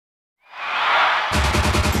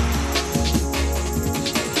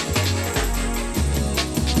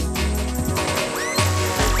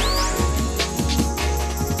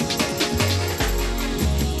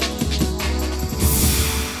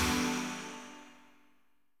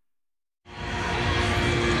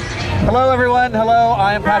Hello everyone, hello,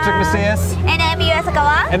 I am Patrick Macias. And I'm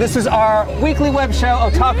Itasha. And this is our weekly web show,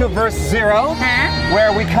 Otaku vs. Zero,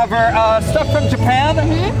 where we cover stuff from Japan,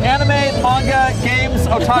 anime, manga, games,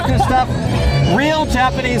 otaku stuff, real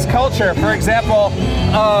Japanese culture. For example,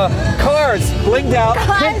 cars, blinged out,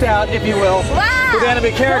 picked out, if you will, with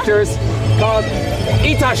anime characters called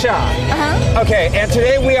Itasha. Okay, and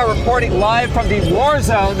today we are reporting live from the war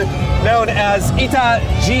zone known as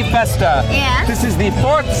Itasha Festival. This is the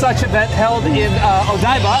 4th such event held in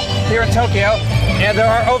Odaiba, here in Tokyo, and there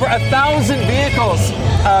are over 1,000 vehicles,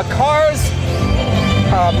 cars,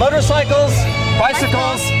 motorcycles,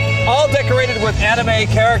 bicycles, all decorated with anime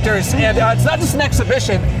characters. And it's not just an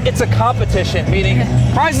exhibition, it's a competition, meaning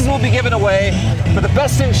prizes will be given away for the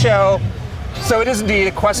best in show. So it is indeed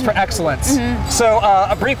a quest for excellence. So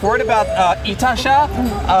a brief word about Itasha.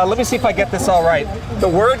 Let me see if I get this all right. The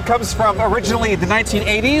word comes from originally the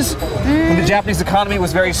 1980s, when the Japanese economy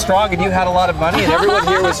was very strong and you had a lot of money and everyone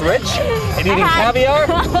here was rich and eating caviar.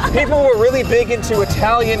 People were really big into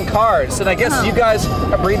Italian cars, and I guess you guys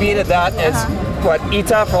abbreviated that as what,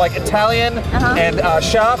 Ita for like Italian, and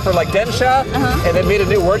Sha for like Densha, and then made a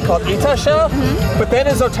new word called Itasha. But then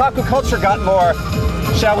as otaku culture got more,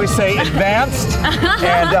 shall we say, advanced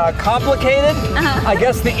and complicated, I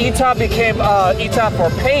guess the Ita became Ita for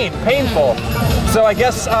pain, painful. So I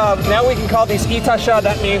guess now we can call these Itasha,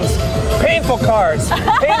 that means painful cars,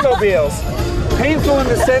 painmobiles. Painful in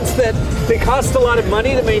the sense that they cost a lot of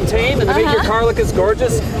money to maintain and they make your car look as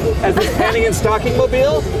gorgeous as this panty and stocking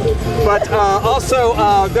mobile. But also,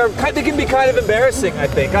 they can be kind of embarrassing, I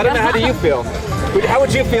think. I don't know, how do you feel? How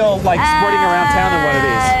would you feel like sporting around town in one of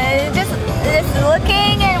these? Just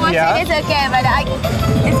looking and watching is okay, but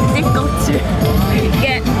it's difficult to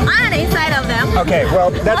get on inside of them. Okay, well,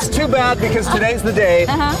 that's too bad because today's the day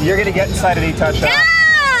you're going to get inside of Itasha.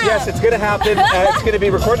 Yes, it's going to happen. It's going to be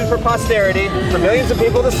recorded for posterity, for millions of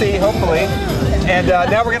people to see, hopefully. And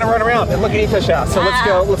now we're going to run around and look at Itasha. So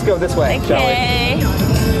let's go this way, shall we?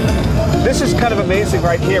 This is kind of amazing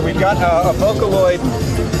right here. We've got a Vocaloid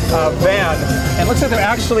van, and it looks like they're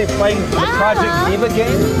actually playing the Project Diva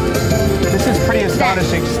game. This is pretty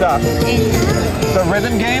astonishing stuff. The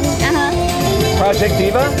rhythm game, Project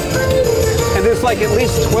Diva, and there's like at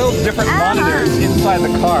least 12 different monitors inside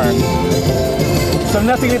the car. So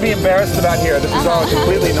nothing to be embarrassed about here. This is all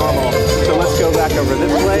completely normal. So let's go back over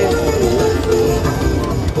this way.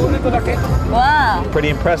 Wow. Pretty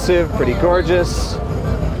impressive, pretty gorgeous.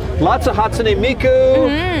 Lots of Hatsune Miku.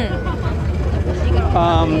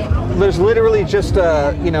 There's literally just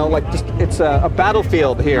it's a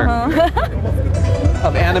battlefield here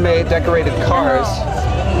of anime decorated cars.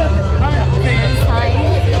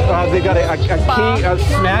 They got a key,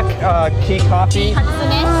 snack, key coffee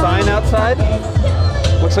sign outside.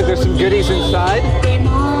 Looks like there's some goodies inside.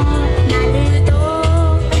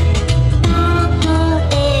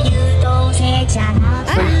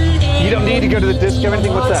 So you don't need to go to the disco or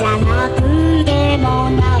anything. What's that?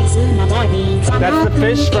 That's the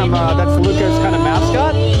fish from, that's Luca's kind of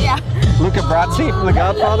mascot? Yeah. Luca Brasi from The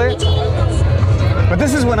Godfather. But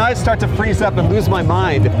this is when I start to freeze up and lose my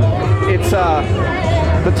mind. It's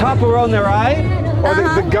the Toporo Nerai, or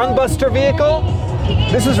the Gunbuster vehicle.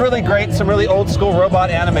 This is really great, some really old school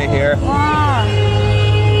robot anime here.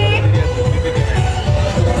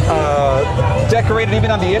 Decorated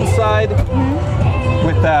even on the inside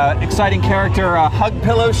with exciting character hug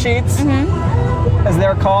pillow sheets, as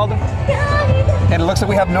they're called. And it looks like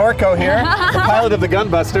we have Noriko here, the pilot of the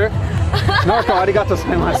Gunbuster. Noriko, arigato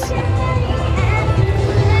gozaimasu.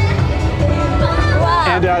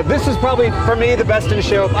 And this is probably, for me, the best in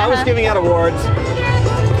show. If I was giving out awards,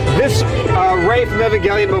 this Ray from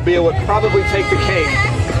Evangelion Mobile would probably take the cake.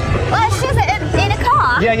 Well, she's in a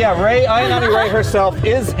car. Yeah, Ray, Ayanami Ray herself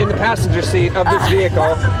is in the passenger seat of this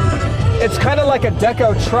vehicle. It's kind of like a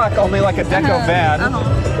deco truck, only like a deco van.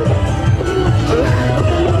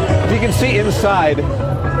 If you can see inside,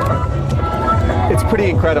 it's pretty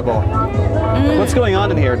incredible. What's going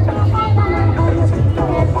on in here?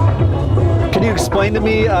 Can you explain to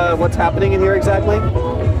me what's happening in here exactly?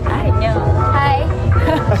 I know. Hi.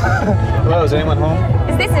 Hello, is anyone home?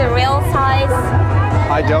 Is this a real size?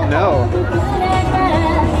 I don't know.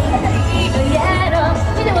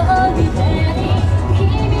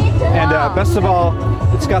 And best of all,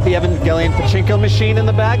 it's got the Evangelion pachinko machine in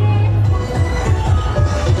the back,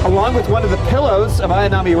 along with one of the pillows of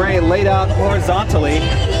Ayanami Ray laid out horizontally.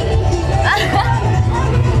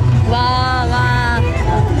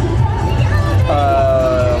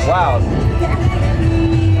 Wow.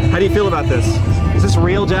 How do you feel about this? Is this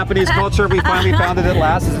real Japanese culture? We finally found it at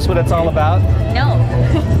last. Is this what it's all about? No.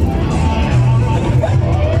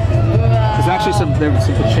 actually there were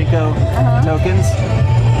some pachinko tokens.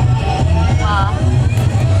 Wow.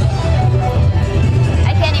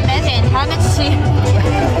 I can't imagine how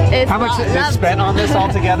much they spent on this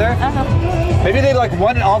altogether. Maybe they like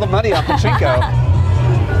won all the money on pachinko.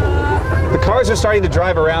 The cars are starting to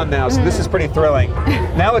drive around now, so this is pretty thrilling.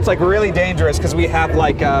 Now it's like really dangerous because we have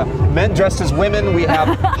like men dressed as women, we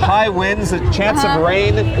have high winds, a chance of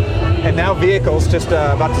rain, and now vehicles just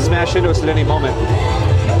about to smash into us at any moment.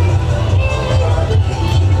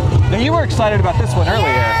 Now you were excited about this one earlier.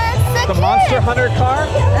 Yeah, so the Monster Hunter car?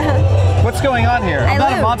 What's going on here? I'm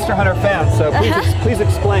not a Monster Hunter fan, so please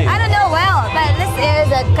explain. I don't know well, but this is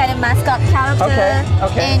a kind of mascot character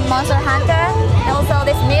in Monster Hunter. And also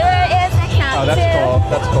this mirror is a character. Oh, that's cool.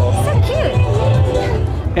 That's cool. So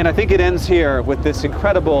cute. And I think it ends here with this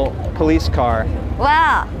incredible police car.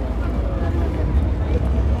 Wow.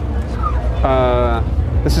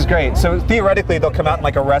 This is great. So theoretically, they'll come out and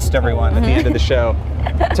like arrest everyone at the end of the show.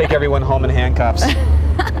 Take everyone home in handcuffs.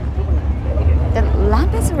 The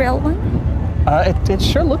lamp is a real one? It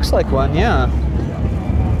sure looks like one, yeah.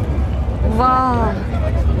 Wow.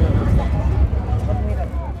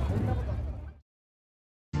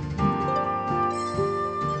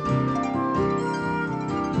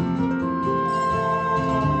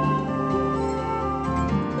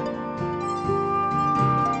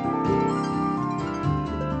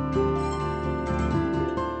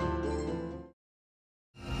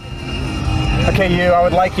 Okay, I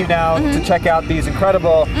would like you now to check out these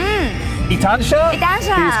incredible Itasha? These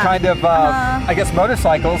kind of, I guess,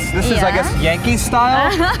 motorcycles. This is, I guess, Yankee style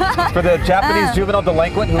for the Japanese juvenile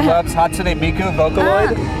delinquent who loves Hatsune Miku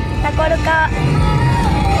Vocaloid.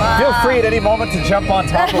 Feel free at any moment to jump on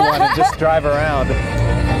top of one and just drive around.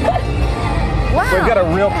 Wow. We've got a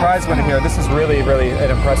real prize winner here. This is really, really an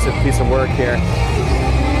impressive piece of work here.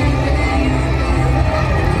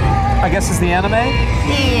 I guess it's the anime?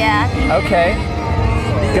 Yeah. Okay.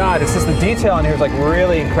 God, it's just the detail in here is like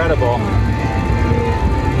really incredible.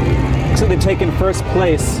 So they've taken first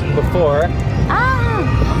place before.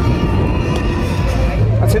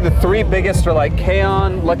 I'd say the three biggest are like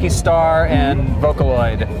K-On!, Lucky Star, and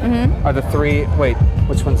Vocaloid are the three. Wait,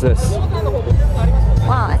 which one's this?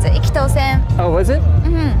 Wow, it's an Ikito-sen. Oh, was it?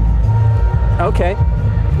 Okay.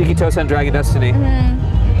 Ikito-sen Dragon Destiny.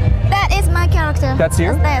 That is my character. That's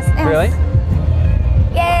you? Yes. Really?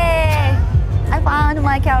 Yay! I found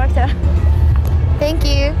my character. Thank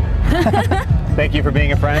you. Thank you for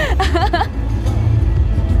being a friend.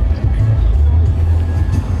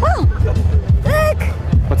 Wow! Look!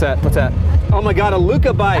 What's that? What's that? Oh my God, a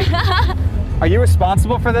Luca bike! Are you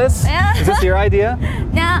responsible for this? Yeah. Is this your idea?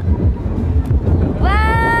 Yeah.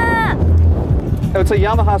 Wow! Oh, it's a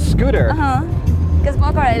Yamaha scooter. Because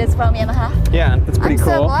Vocaloid is from Yamaha. Yeah, that's pretty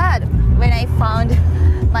cool. I'm so glad when I found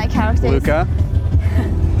my characters. Luca.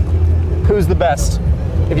 Who's the best?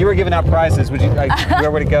 If you were giving out prizes, would you?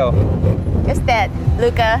 Where would it go? Just that,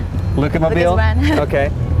 Luca. Luca Mobile.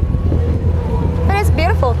 Okay. But it's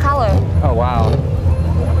beautiful color. Oh wow.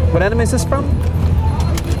 What anime is this from?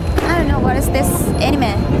 I don't know, what is this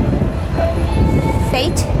anime?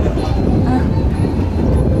 Fate?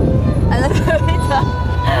 I love it.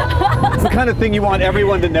 It's the kind of thing you want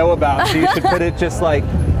everyone to know about, so you should put it just like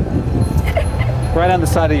right on the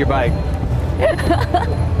side of your bike.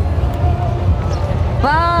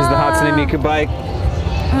 Wow. This is the Hatsune Miku bike.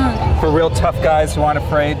 For real tough guys who aren't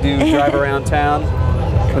afraid to drive around town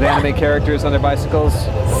with anime characters on their bicycles.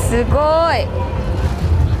 Sugoi.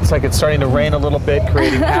 It's like it's starting to rain a little bit,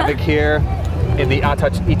 creating havoc here in the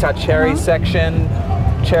Itachari section.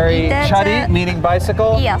 Chari, meaning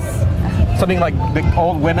bicycle. Yes. Something like the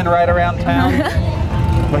old women ride around town.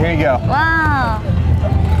 Well, here you go. Wow.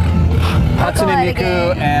 Hatsune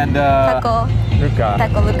Miku and Luca.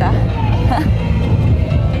 Taco Luca.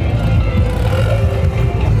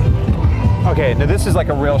 Okay, now this is like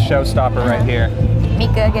a real showstopper right here.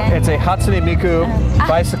 Miku again. It's a Hatsune Miku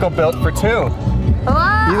bicycle built for two.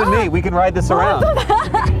 Wow. You and me, we can ride this around.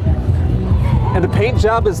 And the paint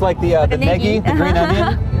job is like the negi, the green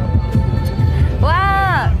onion.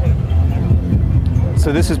 Wow.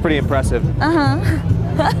 So this is pretty impressive.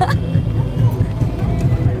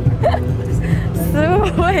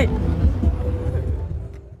 Sugoi.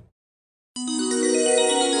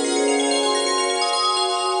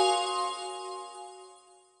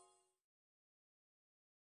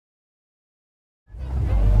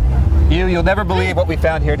 You'll never believe what we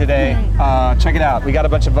found here today. Check it out. We got a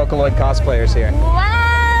bunch of Vocaloid cosplayers here.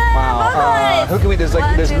 Wow. Who can we? There's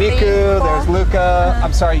Miku. There's Luca.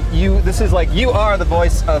 I'm sorry. This is like you are the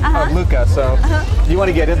voice of Luca. So you want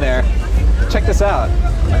to get in there? Check this out.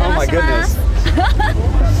 Oh my goodness.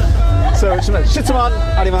 そう質問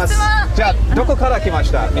あります。じゃあどこから来ま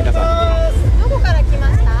した皆さん。どこから来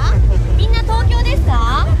ました？みんな東京です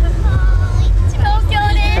か？東京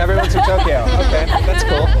です。Everyone's from Tokyo. Okay, that's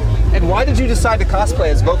cool. And why did you decide to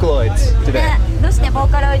cosplay as Vocaloids today? どうしてボ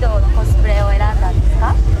ーカロイドのコスプレを選んだんです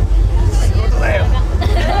か？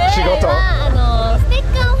仕事。ステ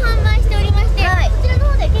ッカーを販売しておりまして、こちらの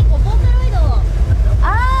方で結構ボーカロイドを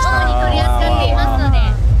主に取り扱っていますので、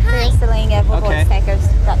はい。Selling Vocaloid stickers.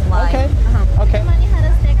 That's why. Okay. Okay. 車に貼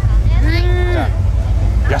るステッカーね。は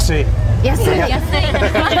い。安い。安い。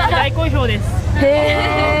大好評です。へ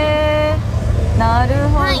え。なるほ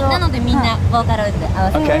ど。はい。なのでみんなボーカロイドで合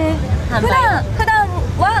わせて販売。普段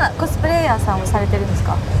はコスプレイヤーさんをされてるんです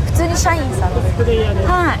か？普通に社員さんです。コスプレイヤーです。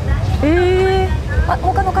はい。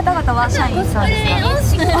他の方々は社員さんですか？コ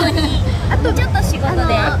スプレを仕事に、あとちょっと仕事で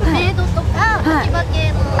メイドとか置き場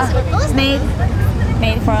系の仕事をしてます。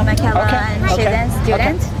Made from a camera and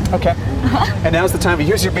student. Okay. And now's the time.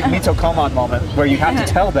 Here's your big Mito Komon moment where you have to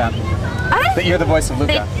tell them that you're the voice of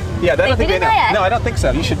Luca. Yeah, I don't think they know. No, I don't think so.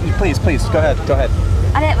 You should. Please, go ahead. Go ahead.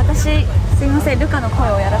 あれ、私すいません、ルカの声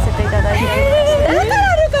をやらせていただいて。ルカな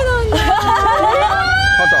んだ。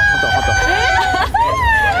本当。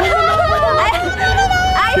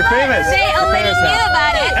You're famous. They already knew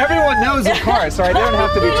about it. Everyone knows, of course. Right? They don't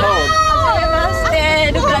have to be told. はじめまし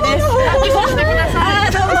て、ルカです。どうもあ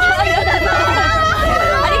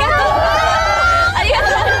りがとう。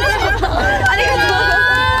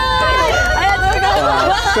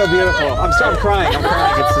So beautiful. I'm crying. I'm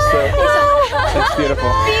crying. It's just it's beautiful.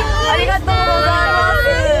 ありがとうございます。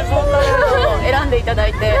ボーカロイドを選んでいただ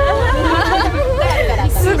いて。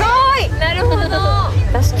すごい。なるほど。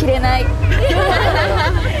私切れない。喜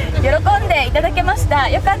んでいただけました。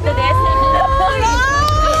よかったです。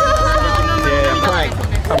Yeah,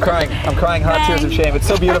 I'm crying hot tears of shame. It's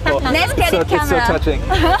so beautiful. Let's get it's so touching.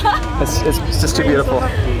 It's just too beautiful.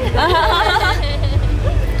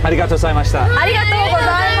 ありがとうございました。ありがとうございま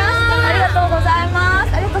す。ありがとうございま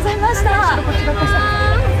す。ありがとうございました。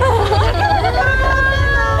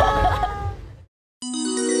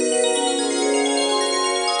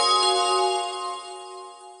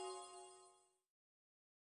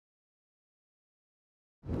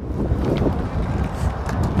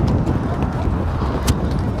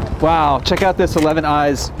Wow, check out this 11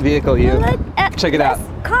 Eyes vehicle, you. Check it out.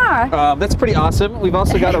 Car. That's pretty awesome. We've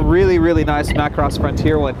also got a really nice Macross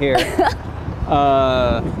Frontier one here.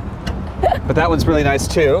 But that one's really nice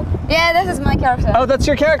too. Yeah, this is my character. Oh, that's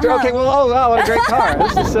your character. Okay, well, oh wow, what a great car.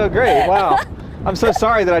 This is so great. Wow. I'm so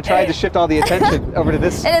sorry that I tried to shift all the attention over to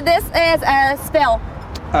this. This is a spell.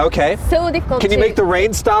 Okay. So difficult. Can you make the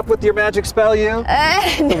rain stop with your magic spell, you?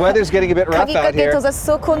 The weather's getting a bit rough out here. What does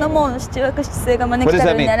that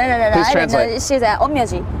mean? Please translate. She's an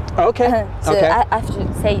omyaji. Okay. So okay. I have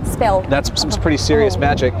to say spell. That's some pretty serious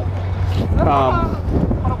magic. We've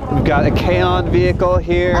got a Kaon vehicle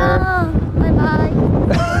here. Bye-bye.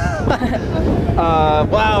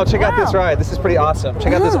 Wow, check out this ride. This is pretty awesome.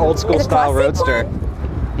 Check out this old school style roadster.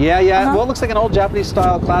 Yeah. Well, it looks like an old Japanese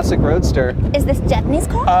style classic roadster. Is this Japanese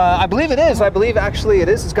car? I believe it is. I believe actually it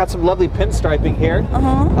is. It's got some lovely pinstriping here.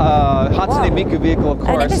 Hatsune Miku vehicle, of course.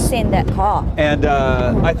 I've never seen that car. And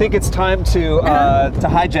I think it's time to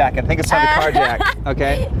hijack it. I think it's time to carjack.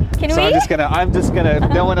 Okay. Can so we? I'm just gonna. If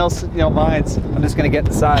no one else minds, I'm just gonna get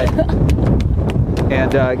inside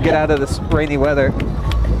and get out of this rainy weather.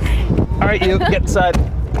 All right, you get inside.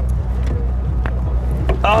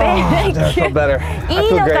 Oh, I feel better. I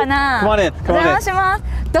feel great. Come on in. Come on in.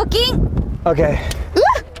 Okay.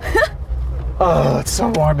 Oh, it's so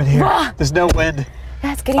warm in here. There's no wind.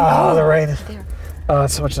 That's getting cold. Oh, the rain. Oh,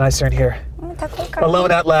 it's so much nicer in here.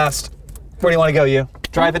 Alone at last. Where do you want to go, you?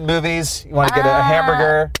 Drive-in movies? You want to get a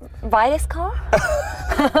hamburger? Buy this car?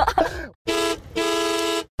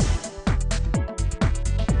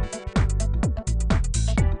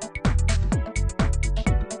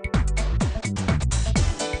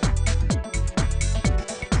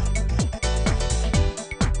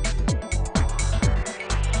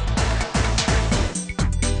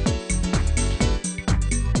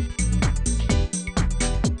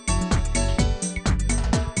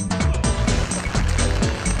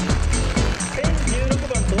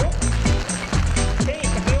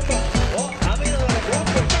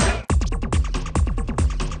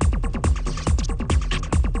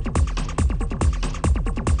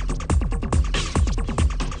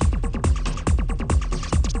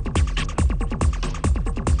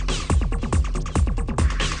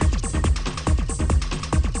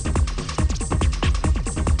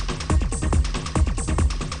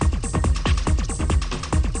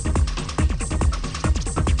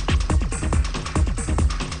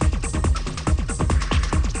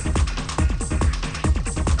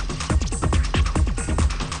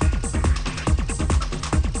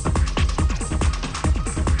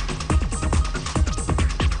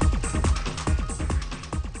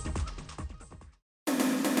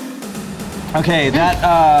 Okay,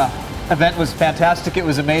 that event was fantastic. It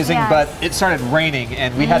was amazing, Yes. but it started raining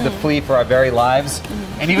and we had to flee for our very lives.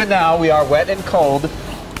 And even now we are wet and cold,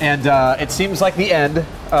 and it seems like the end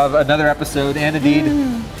of another episode, and indeed,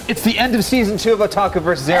 it's the end of season 2 of Otaku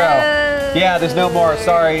vs. Zero. Yeah, there's no more.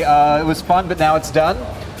 Sorry, it was fun, but now it's done.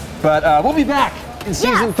 But we'll be back in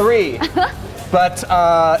season 3. But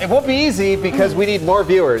it won't be easy because we need more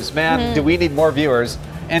viewers. Man, do we need more viewers.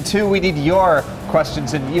 And 2, we need your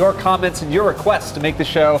questions and your comments and your requests to make the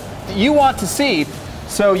show that you want to see.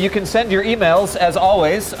 So you can send your emails, as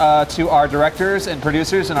always, to our directors and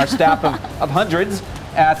producers and our staff of hundreds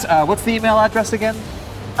at, what's the email address again?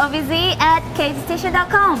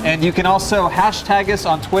 OVZ@kstation.com. And you can also hashtag us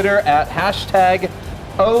on Twitter at hashtag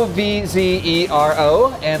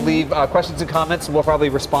OVZERO and leave questions and comments, and we'll probably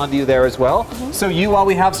respond to you there as well. So while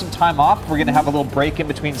we have some time off, we're going to have a little break in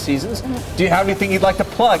between seasons. Do you have anything you'd like to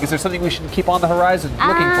plug? Is there something we should keep on the horizon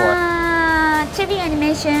looking for? TV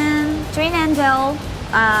animation, Twin Angel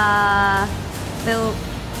will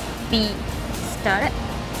be started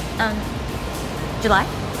July.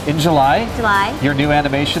 In July? July. Your new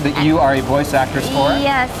animation that you are a voice actress for?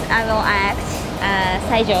 Yes, I will act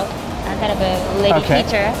Saijo, kind of a lady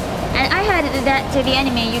teacher. And I heard that TV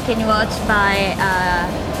anime you can watch by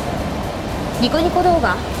Nico Nico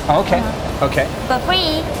Doga. Okay, okay. For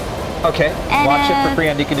free. Okay, And, watch it for free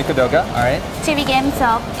on Nico Nico Doga, all right. TV games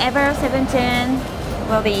of Ever 17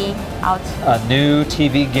 will be out A new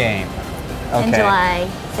TV game. Okay. in July,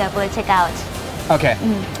 so please check out. Okay,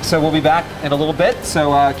 so we'll be back in a little bit.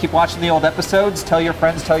 So keep watching the old episodes. Tell your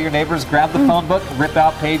friends, tell your neighbors, grab the phone book, rip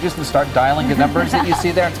out pages, and start dialing the numbers that you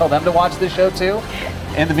see there, and tell them to watch this show too.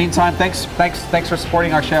 In the meantime, thanks for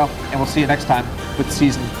supporting our show, and we'll see you next time with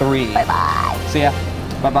season 3. Bye bye. See ya.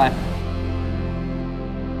 Bye bye.